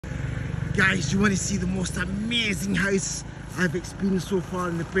Guys, you want to see the most amazing house I've experienced so far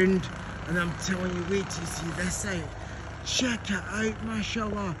in the pindh, and I'm telling you, wait till you see this out. Check it out,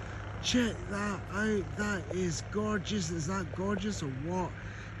 mashallah. Check that out. That is gorgeous. Is that gorgeous or what?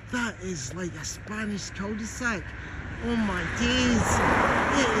 That is like a Spanish cul-de-sac. Oh my days.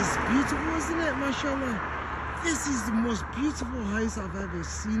 It is beautiful, isn't it, mashallah? This is the most beautiful house I've ever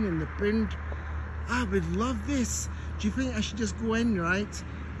seen in the pindh. I would love this. Do you think I should just go in, right,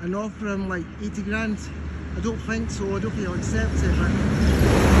 and offer him like 80 grand? I don't think so. I don't think he'll accept it, but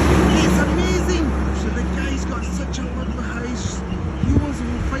it's amazing. So the guy's got such a lovely house. He wants a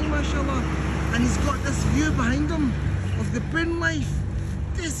whole thing, mashallah. And he's got this view behind him of the pindh life.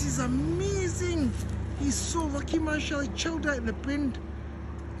 This is amazing. He's so lucky, mashallah. He chilled out in the pindh.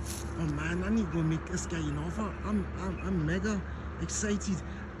 Oh man, I need to go make this guy an offer. I'm mega excited.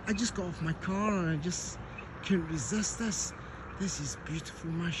 I just got off my car and I just couldn't resist this. This is beautiful,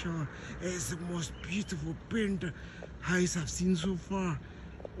 mashallah. It is the most beautiful pindh house I've seen so far.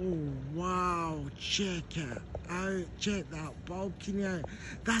 Oh wow, check it out. Check that balcony out.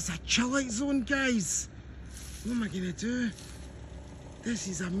 That's a chill out zone, guys. What am I gonna do? This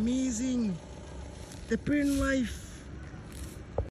is amazing. The pindh life.